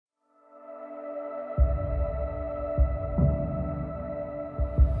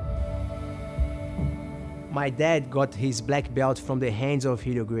My dad got his black belt from the hands of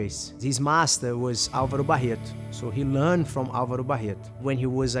Helio Gracie. His master was Álvaro Barreto, so he learned from Álvaro Barreto. When he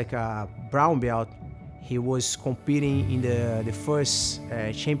was like a brown belt, he was competing in the first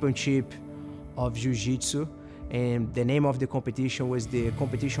championship of Jiu-Jitsu, and the name of the competition was the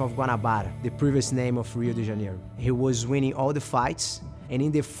competition of Guanabara, the previous name of Rio de Janeiro. He was winning all the fights, and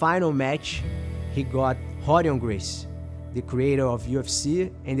in the final match, he got Origem Gracie, the creator of UFC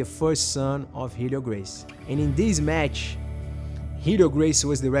and the first son of Helio Gracie. And in this match, Helio Gracie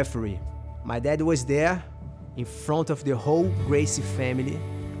was the referee. My dad was there in front of the whole Gracie family.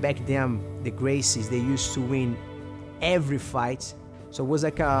 Back then, the Gracies, they used to win every fight. So it was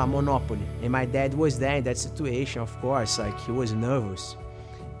like a monopoly. And my dad was there in that situation, of course, like he was nervous.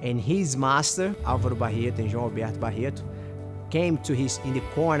 And his master, Álvaro Barreto and João Alberto Barreto, came to in the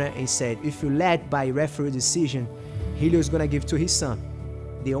corner and said, if you let by referee decision, Helio's gonna give to his son.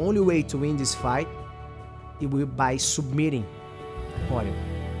 The only way to win this fight, it will by submitting Origem.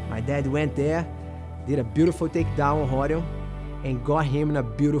 My dad went there, did a beautiful takedown on Origem, and got him in a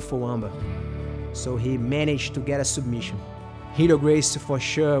beautiful armbar. So he managed to get a submission. Helio Gracie for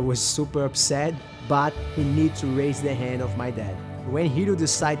sure was super upset, but he needed to raise the hand of my dad. When Helio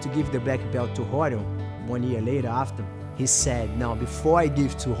decided to give the black belt to Origem, 1 year later after, he said, now before I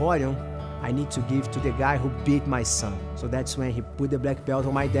give to Origem, I need to give to the guy who beat my son. So that's when he put the black belt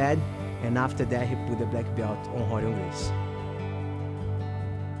on my dad, and after that he put the black belt on Origem Gracie.